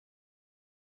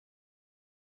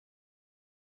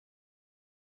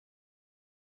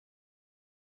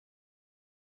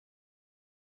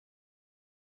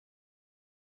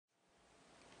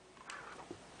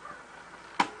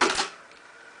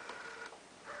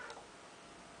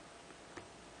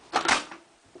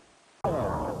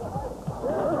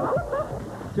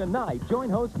Tonight, join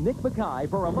host Nick Mackay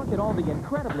for a look at all the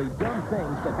incredibly dumb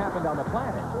things that happened on the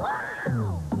planet.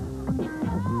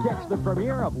 Catch the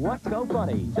premiere of What's So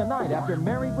Funny tonight after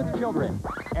Married with Children.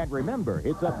 And remember,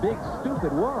 it's a big,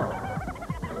 stupid world.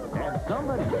 And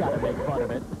somebody's got to make fun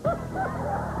of it.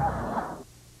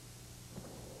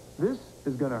 This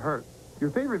is going to hurt. Your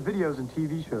favorite videos and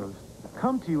TV shows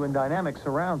come to you in dynamic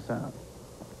surround sound.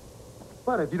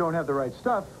 But if you don't have the right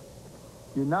stuff,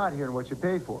 you're not hearing what you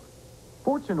pay for.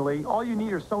 Fortunately, all you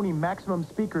need are Sony Maximum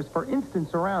speakers for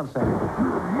instant surround sound.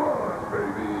 Come on,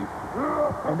 baby.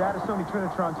 And add a Sony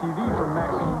Trinitron TV for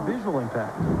maximum visual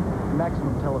impact.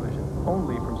 Maximum television,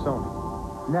 only from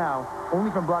Sony. Now,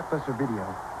 only from Blockbuster Video,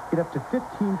 get up to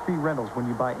 15 free rentals when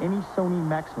you buy any Sony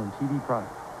Maximum TV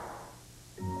product.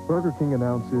 Burger King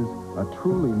announces a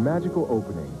truly magical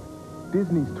opening.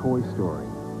 Disney's Toy Story,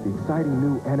 the exciting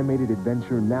new animated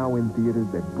adventure now in theaters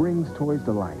that brings toys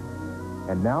to life.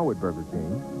 And now at Burger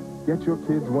King, get your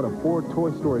kids one of 4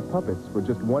 Toy Story puppets for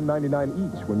just $1.99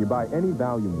 each when you buy any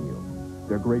value meal.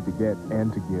 They're great to get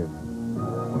and to give.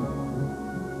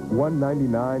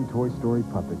 $1.99 Toy Story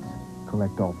puppets.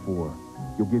 Collect all 4.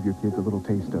 You'll give your kids a little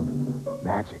taste of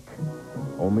magic.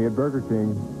 Only at Burger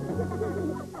King.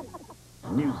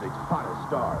 Music's hottest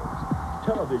stars.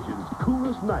 Television's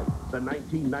coolest night. The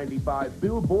 1995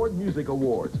 Billboard Music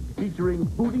Awards, featuring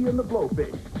Hootie and the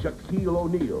Blowfish, Shaquille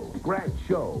O'Neal, Grant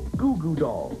Show, Goo Goo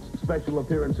Dolls, special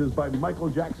appearances by Michael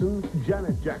Jackson,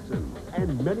 Janet Jackson,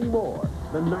 and many more.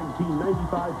 The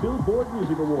 1995 Billboard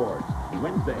Music Awards,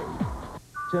 Wednesday.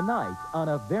 Tonight on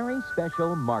a very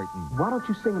special Martin. Why don't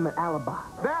you sing him an alibi?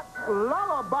 That's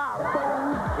lullaby,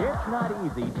 fool! It's not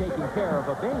easy taking care of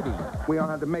a baby. We don't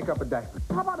have to make up a day.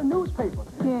 How about a newspaper?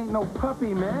 He ain't no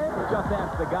puppy, man. Just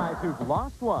ask the guys who've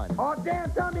lost one. Oh,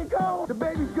 damn, time you go. The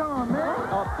baby's gone, man.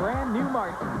 A brand new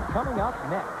Martin coming up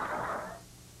next.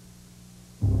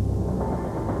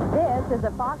 This is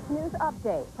a Fox News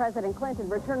update. President Clinton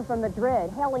returned from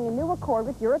Madrid, hailing a new accord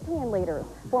with European leaders.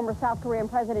 Former South Korean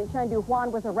President Chun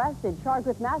Doo-hwan was arrested, charged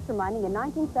with masterminding a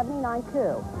 1979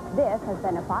 coup. This has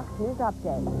been a Fox News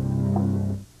update.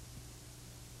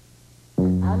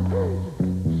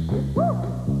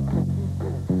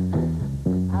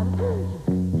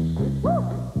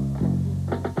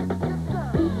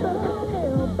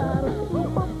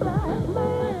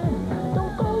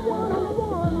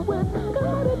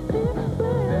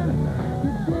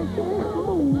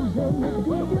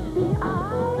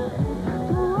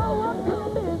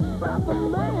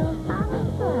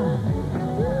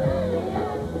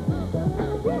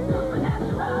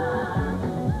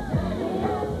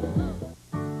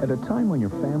 At a time when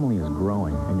your family is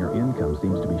growing and your income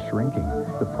seems to be shrinking,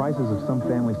 the prices of some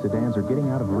family sedans are getting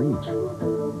out of reach.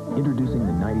 Introducing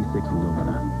the 96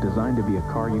 Lumina, designed to be a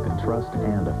car you can trust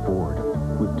and afford.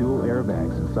 With dual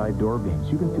airbags and side door beams,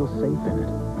 you can feel safe in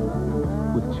it.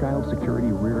 With child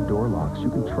security rear door locks, you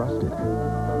can trust it.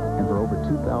 And for over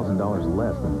 $2,000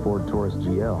 less than Ford Taurus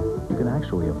GL, you can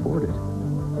actually afford it.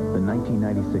 The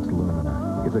 1996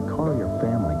 Lumina is a car your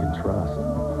family can trust.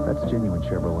 That's genuine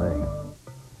Chevrolet.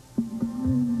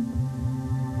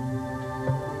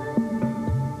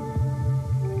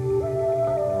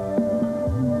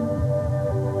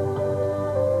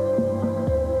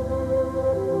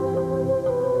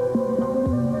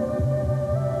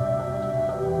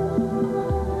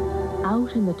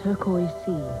 Out in the turquoise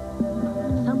sea,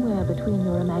 somewhere between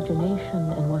your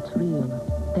imagination and what's real,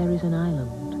 there is an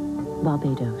island,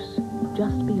 Barbados,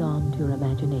 just beyond your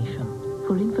imagination.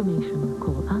 For information,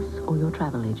 call us or your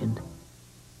travel agent.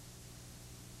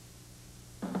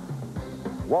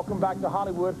 Welcome back to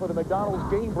Hollywood for the McDonald's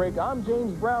Game Break. I'm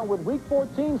James Brown with Week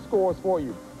 14 scores for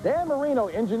you. Dan Marino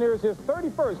engineers his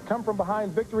 31st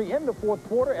come-from-behind victory in the fourth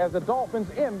quarter as the Dolphins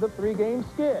end the 3-game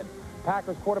skid.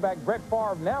 Packers quarterback Brett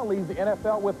Favre now leads the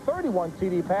NFL with 31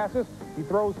 TD passes. He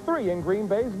throws 3 in Green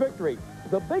Bay's victory.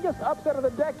 The biggest upset of the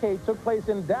decade took place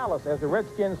in Dallas as the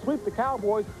Redskins sweep the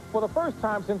Cowboys for the first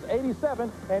time since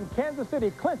 '87, and Kansas City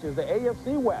clinches the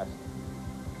AFC West.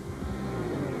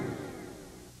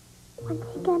 When's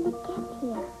he gonna get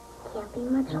here? Can't be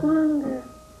much longer.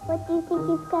 What do you think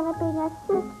he's gonna bring us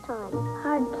this time?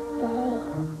 Hard to say.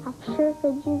 I sure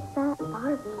could use that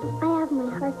Barbie. I have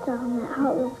my heart set on that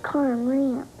Hot Wheels car and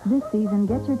ramp. This season,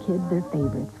 get your kids their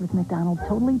favorites with McDonald's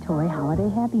Totally Toy Holiday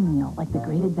Happy Meal, like the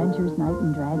Great Adventures Knight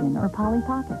and Dragon or Polly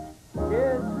Pocket.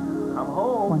 Kids, I'm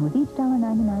home. When with each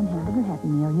 $1.99 hamburger Happy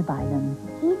Meal, you buy them.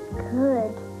 He's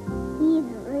good. He's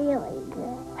really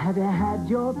good. Have you had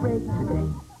your break today?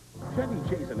 Chevy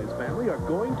Chase and his family are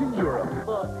going to Europe.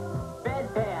 Look,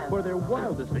 bedpan. For their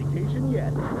wildest vacation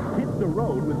yet. Hit the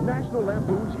road with National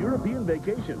Lampoon's European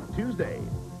Vacation, Tuesday.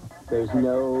 There's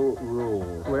no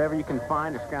rules. Whatever you can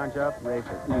find or scrounge up, race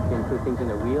it. You can put things in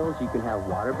the wheels. You can have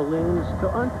water balloons. So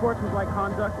unsportsmanlike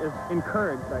conduct is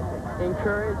encouraged, I think.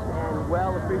 Encouraged and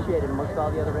well appreciated amongst all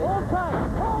the other races. Hold tight!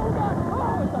 Hold on!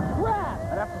 Oh, it's a trap!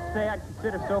 I'd have to say I'd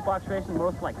consider soapbox racing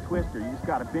most like Twister. You just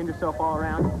got to bend yourself all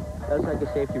around. That's like a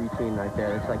safety routine right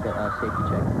there. It's like a safety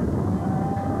check.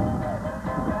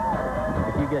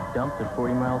 If you get dumped at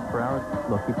 40 miles per hour,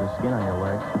 they'll keep the skin on your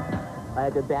legs. I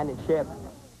had to abandon ship.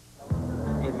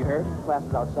 Have you heard? Class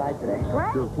is outside today.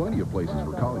 There are plenty of places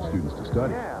for college students to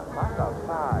study. Yeah, class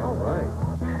outside. All right.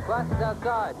 Class is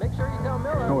outside. Make sure you tell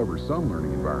Miller. However, some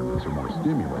learning environments are more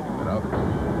stimulating than others.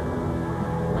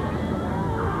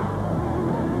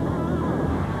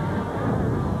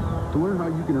 To learn how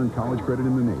you can earn college credit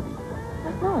in the Navy.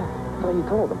 No. I thought you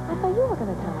told him. I thought you were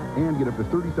going to tell us. And get up to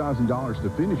 $30,000 to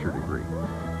finish your degree.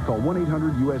 Call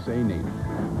 1-800-USA-NAVY.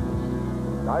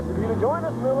 Nice of you to join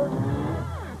us, Miller.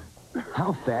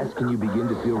 How fast can you begin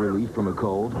to feel relief from a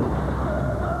cold?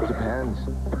 It depends.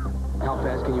 How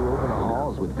fast can you open a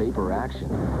Halls with vapor action?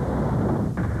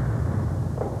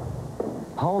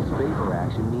 Halls vapor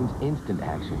action means instant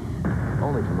action.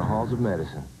 Only from the halls of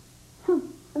medicine. And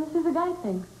this is a guy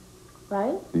thing,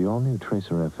 right? The all-new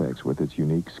Tracer FX with its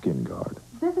unique skin guard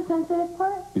Is this a sensitive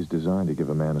part? is designed to give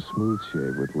a man a smooth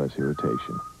shave with less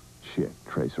irritation. Schick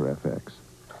Tracer FX.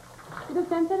 Is it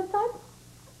sensitive side?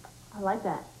 I like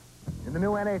that. In the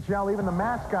new NHL, even the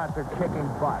mascots are kicking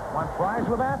butt. Want fries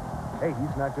with that? Hey,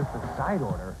 he's not just a side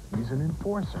order, he's an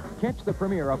enforcer. Catch the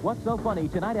premiere of What's So Funny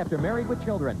tonight after Married with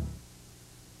Children.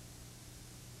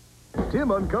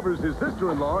 Tim uncovers his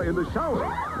sister-in-law in the shower.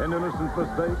 An innocent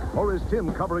mistake, or is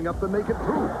Tim covering up the naked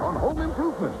truth on Home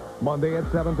Improvement? Monday at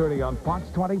 7:30 on Fox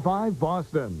 25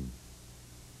 Boston.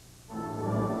 6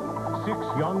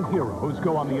 young heroes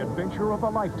go on the adventure of a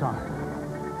lifetime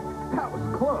That was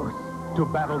close. to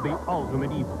battle the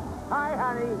ultimate evil. Hi,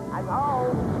 honey. I'm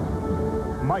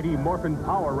home. Mighty Morphin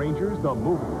Power Rangers, the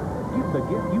movie. Give the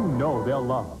gift you know they'll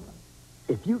love.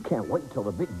 If you can't wait till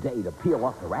the big day to peel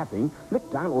off the wrapping,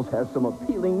 McDonald's has some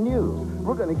appealing news.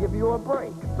 We're going to give you a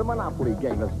break. The Monopoly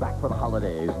game is back for the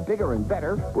holidays, bigger and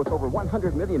better, with over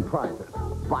 100 million prizes.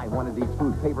 Buy one of these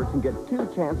food favorites and get 2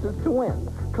 chances to win.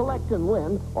 Collect and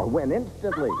win, or win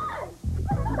instantly.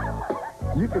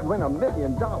 You could win $1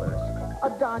 million. A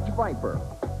Dodge Viper.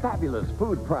 Fabulous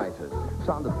food prizes.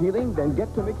 Sound appealing? Then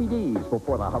get to Mickey D's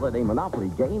before the holiday Monopoly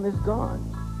game is gone.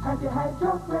 Have you had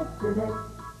your break today?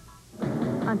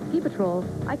 On ski patrol,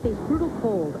 I face brutal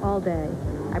cold all day.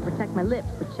 I protect my lips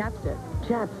with chapstick.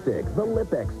 Chapstick, the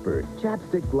lip expert.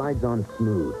 Chapstick glides on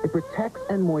smooth. It protects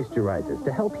and moisturizes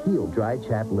to help heal dry,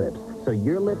 chapped lips, so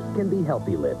your lips can be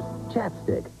healthy lips.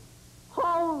 Chapstick.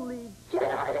 Holy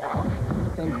cow!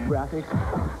 Same graphics,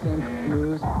 same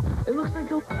blues. It looks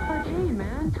like a arcade,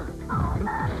 man.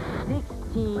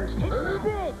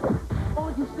 16-bit. All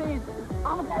I can say is,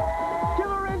 I'm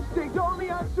Killer Instinct, only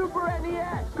on Super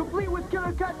NES, complete with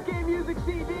Killer Cuts game music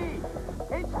CD.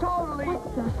 It's totally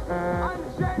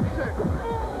uncensored.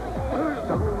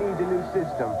 So who needs a new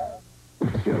system?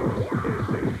 Killer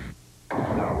Instinct.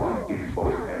 Now on Game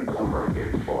Boy and Super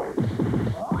Game Boy.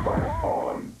 Fight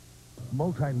on.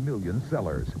 Multi-million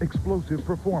sellers, explosive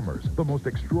performers, the most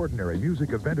extraordinary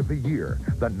music event of the year,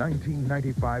 the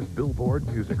 1995 Billboard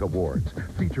Music Awards,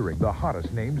 featuring the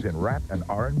hottest names in rap and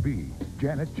R&B.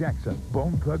 Janet Jackson,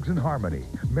 Bone Thugs and Harmony,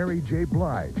 Mary J.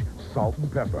 Blige, Salt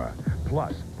and Pepper,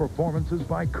 plus performances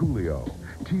by Coolio,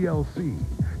 TLC,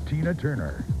 Tina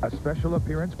Turner, a special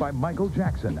appearance by Michael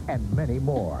Jackson, and many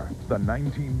more. The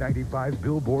 1995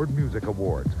 Billboard Music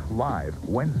Awards, live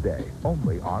Wednesday,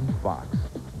 only on Fox.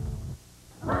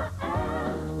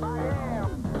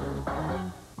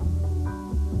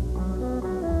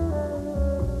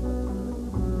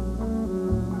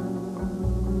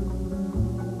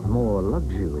 More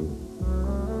luxury,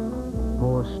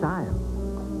 more style,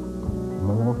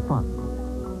 more fun.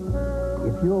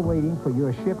 If you're waiting for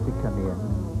your ship to come in,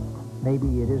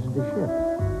 maybe it isn't a ship.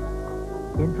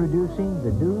 Introducing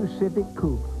the new Civic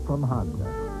Coupe from Honda.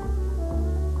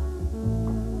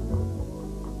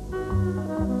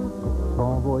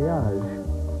 Bon voyage.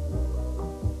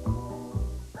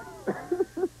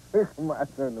 My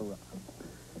turn around.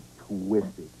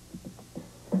 Twisted.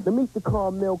 To meet the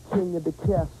Carmel King of the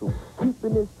castle,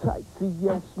 keeping his tight,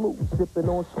 CL smooth, sipping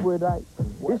on squid ice.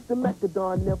 It's the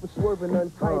Macadon, never swerving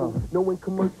untitled, knowing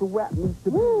commercial rap needs to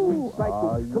be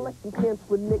recycled. Collecting cans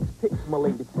for Nick's picks, my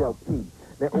latest LP.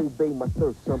 Now obey my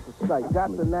thirst, some precise.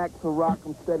 Got the knack to rock,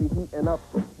 I'm steady heating up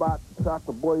the spot. Talk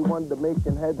the boy wonder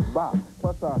making heads bop.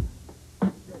 Plus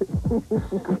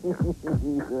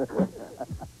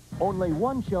Only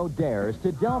one show dares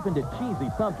to delve into cheesy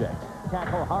subjects,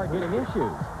 tackle hard-hitting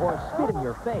issues, or spit in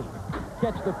your face.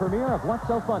 Catch the premiere of What's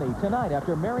So Funny tonight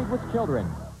after Married with Children.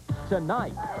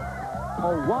 Tonight,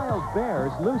 a wild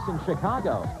bear's loose in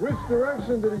Chicago. Which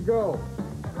direction did he go?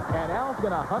 And Al's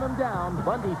gonna hunt him down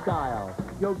Bundy style.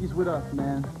 Yogi's with us,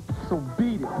 man. So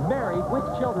beat it. Married with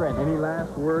Children. Any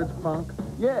last words, punk?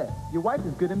 Yeah, your wife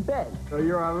is good in bed. So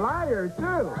you're a liar, too.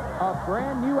 A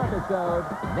brand new episode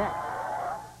next.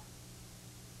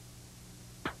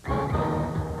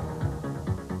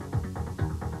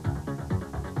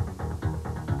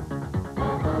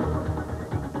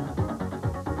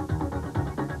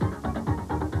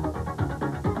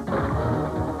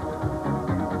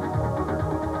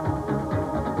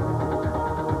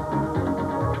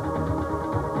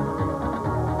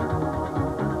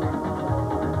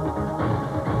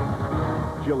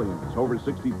 Jillian's, over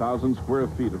 60,000 square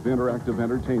feet of interactive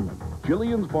entertainment.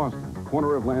 Jillian's Boston,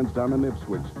 corner of Lansdowne and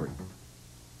Ipswich Street.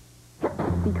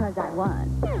 Because I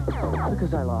won.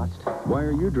 Because I lost. Why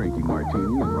are you drinking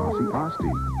martini and Rossi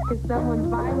Asti? Because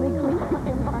someone finally cleaned my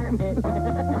environment.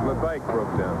 My bike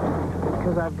broke down.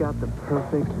 Because I've got the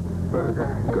perfect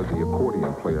burger. Because the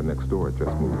accordion player next door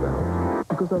just moved out.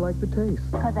 Because I like the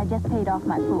taste. Because I just paid off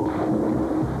my pool.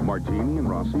 Martini and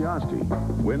Rossi Asti.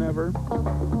 Whenever,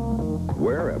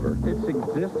 wherever, Its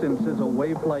existence is a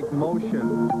wave-like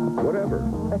motion. whatever.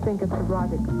 I think it's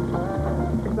erotic.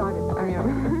 Exotic. I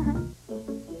mean,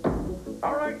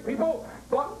 All right, people.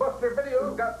 Blockbuster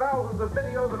Video's got thousands of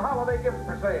videos and holiday gifts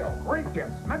for sale. Great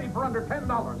gifts, many for under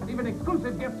 $10, even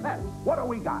exclusive gift sets. What do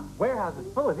we got? Warehouse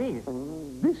is full of these.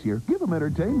 This year, give them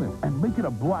entertainment and make it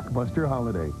a blockbuster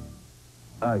holiday.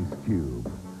 Ice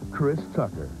Cube, Chris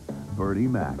Tucker, Bertie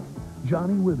Mac,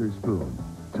 Johnny Witherspoon,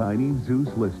 Tiny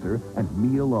Zeus Lister, and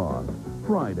Mia Long.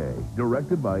 Friday,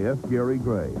 directed by F. Gary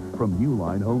Gray, from New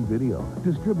Line Home Video,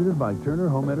 distributed by Turner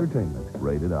Home Entertainment,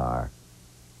 rated R.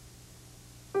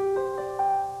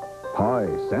 Hi,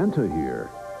 Santa here.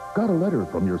 Got a letter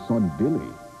from your son Billy.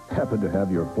 Happen to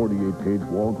have your 48-page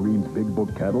Walgreens Big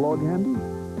Book catalog handy?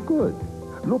 Good.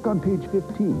 Look on page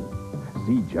 15.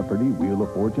 See Jeopardy, Wheel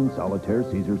of Fortune, Solitaire,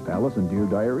 Caesar's Palace, and Dear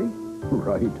Diary?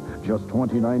 Right, just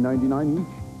 $29.99 each.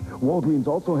 Walgreens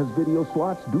also has video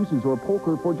slots, deuces, or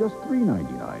poker for just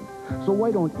 $3.99. So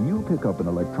why don't you pick up an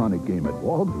electronic game at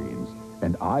Walgreens,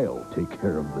 and I'll take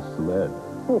care of the sled.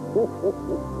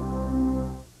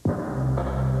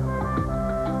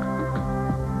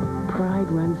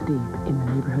 Pride runs deep in the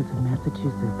neighborhoods of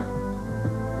Massachusetts.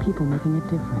 People making a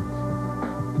difference,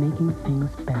 making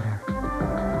things better.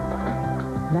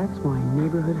 That's why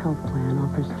Neighborhood Health Plan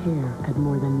offers care at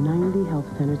more than 90 health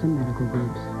centers and medical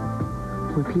groups,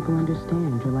 where people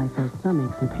understand your life has some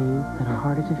aches and pains that are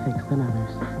harder to fix than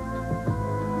others.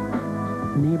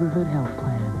 Neighborhood Health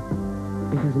Plan,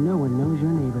 because no one knows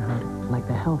your neighborhood like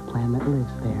the health plan that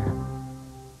lives there.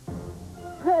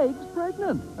 Peg's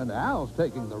pregnant, and Al's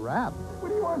taking the rap. What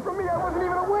do you want from me? I wasn't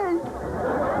even awake.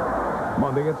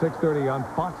 Monday at 6:30 on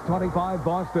Fox 25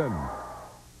 Boston.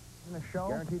 A show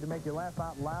guaranteed to make you laugh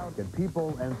out loud at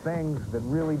people and things that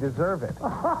really deserve it.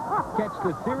 Catch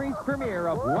the series premiere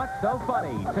of What's So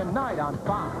Funny tonight on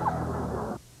Fox.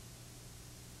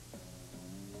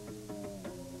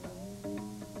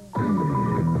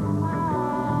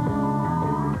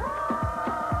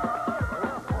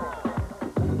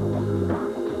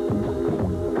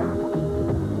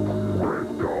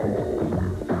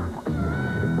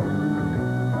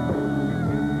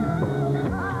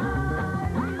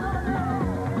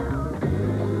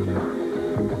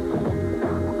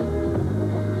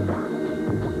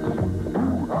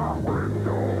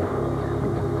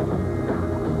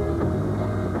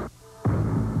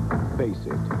 Face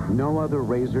it, no other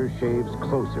razor shaves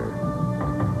closer,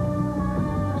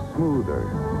 smoother,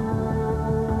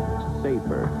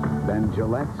 safer than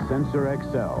Gillette Sensor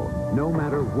XL, no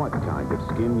matter what kind of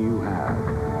skin you have.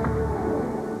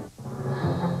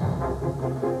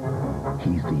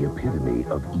 He's the epitome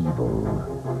of evil.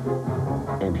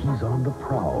 And he's on the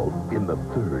prowl in the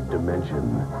third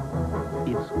dimension.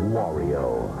 It's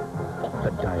Wario.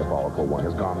 The diabolical one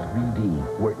has gone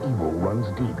 3D, where evil runs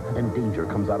deep and danger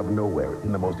comes out of nowhere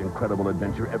in the most incredible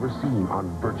adventure ever seen on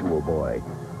Virtual Boy.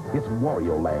 It's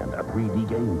Wario Land, a 3D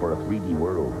game for a 3D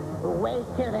world. Wait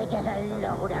till they get a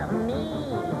load of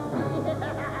me.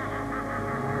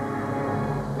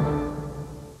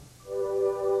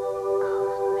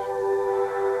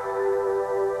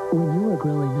 When you were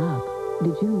growing up,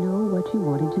 did you know what you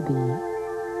wanted to be?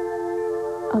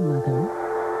 A mother?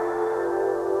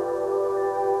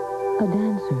 A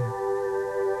dancer?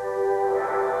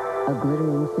 A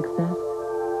glittering success?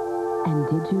 And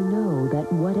did you know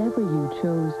that whatever you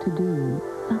chose to do,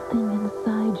 something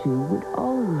inside you would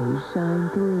always shine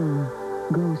through?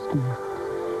 Ghost Mist.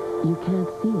 You can't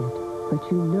see it, but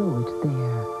you know it's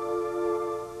there.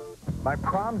 My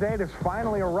prom date has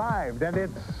finally arrived, and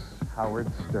it's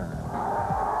Howard Stern.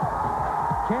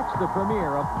 Catch the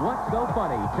premiere of What's So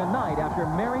Funny tonight after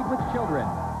Married with Children.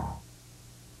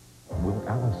 Will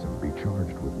Allison be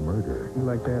charged with murder? I'd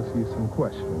like to ask you some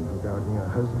questions regarding your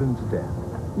husband's death.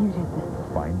 You did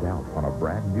this. Find out on a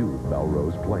brand new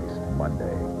Melrose Place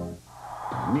Monday.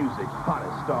 Music's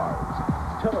hottest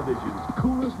stars. Television's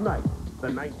coolest night.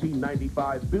 The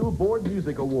 1995 Billboard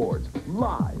Music Awards.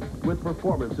 Live with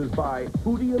performances by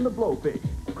Hootie and the Blowfish,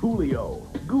 Coolio,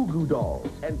 Goo Goo Dolls,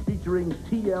 and featuring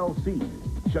TLC,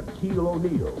 Shaquille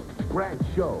O'Neal, Grant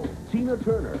Show, Tina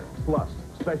Turner, plus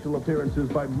special appearances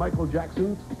by Michael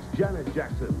Jackson, Janet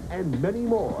Jackson, and many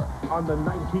more on the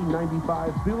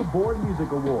 1995 Billboard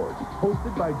Music Awards,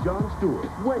 hosted by Jon Stewart,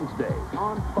 Wednesday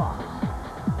on Fox.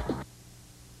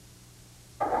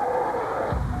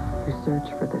 You search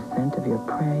for the scent of your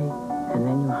prey, and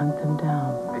then you hunt them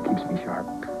down. It keeps me sharp,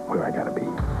 where I gotta be.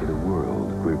 In a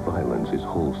world where violence is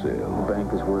wholesale. The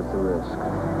bank is worth the risk.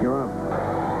 You're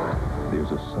up.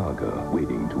 There's a saga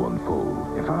waiting to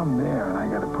unfold. If I'm there and I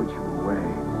gotta put you away,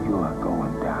 you are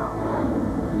going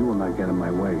down. You will not get in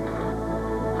my way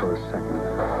for a second.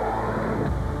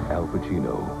 Al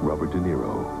Pacino, Robert De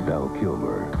Niro, Val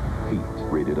Kilmer. Heat,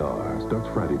 rated R. Starts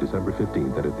Friday, December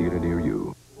 15th at a theater near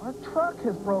you. Our truck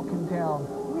has broken down.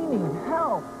 We need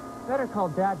help. Better call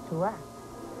Dad to act.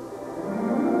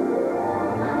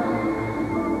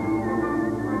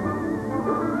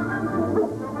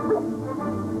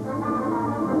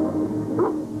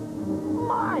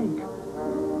 Mike!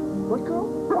 What,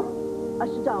 girl? I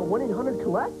should dial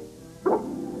 1-800-COLLECT?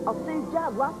 I'll save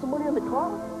Dad lots of money on the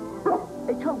car?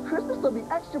 And come Christmas, there'll be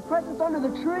extra presents under the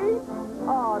tree?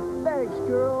 Aw, thanks,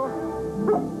 girl.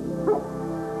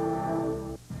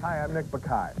 Hi, I'm Nick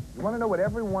Bakay. You want to know what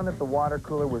everyone at the water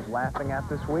cooler was laughing at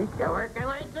this week? You're working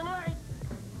late tonight.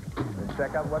 Then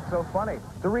check out What's So Funny.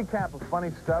 It's a recap of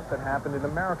funny stuff that happened in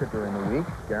America during the week,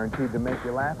 guaranteed to make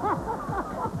you laugh.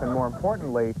 And more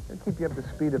importantly, it'll keep you up to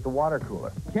speed at the water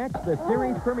cooler. Catch the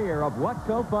series premiere of What's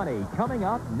So Funny coming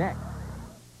up next.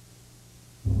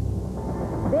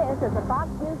 This is a Fox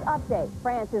News update.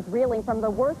 France is reeling from the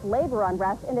worst labor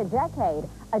unrest in a decade.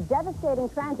 A devastating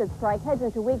transit strike heads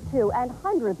into week 2, and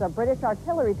hundreds of British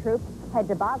artillery troops head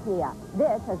to Bosnia.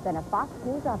 This has been a Fox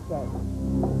News update.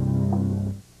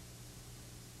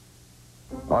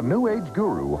 A new age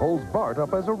guru holds Bart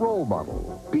up as a role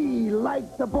model. Be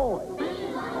like the boy.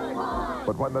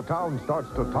 But when the town starts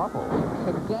to topple,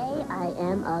 Today I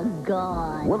am a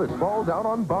god. will it fall down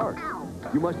on Bart?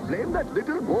 You must blame that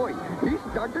little boy. He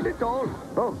started it all.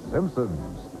 The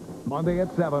Simpsons. Monday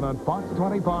at 7 on Fox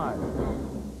 25.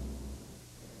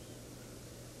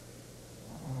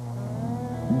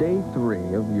 Day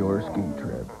 3 of your ski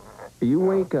trip. You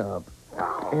wake up,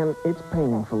 and it's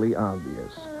painfully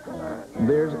obvious.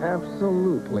 There's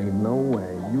absolutely no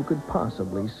way you could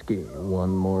possibly ski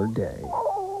one more day.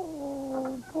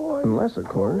 Unless, of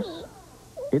course,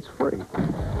 it's free.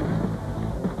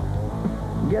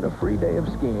 Get a free day of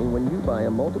skiing when you buy a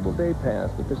multiple-day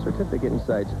pass with the certificate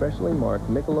inside specially marked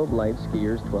Michelob Light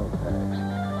Skiers 12-packs.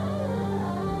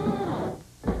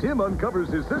 Tim uncovers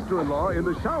his sister-in-law in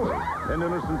the shower. An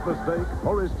innocent mistake,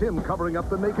 or is Tim covering up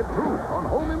the naked truth on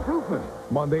Home Improvement?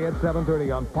 Monday at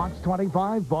 7:30 on Fox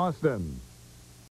 25 Boston.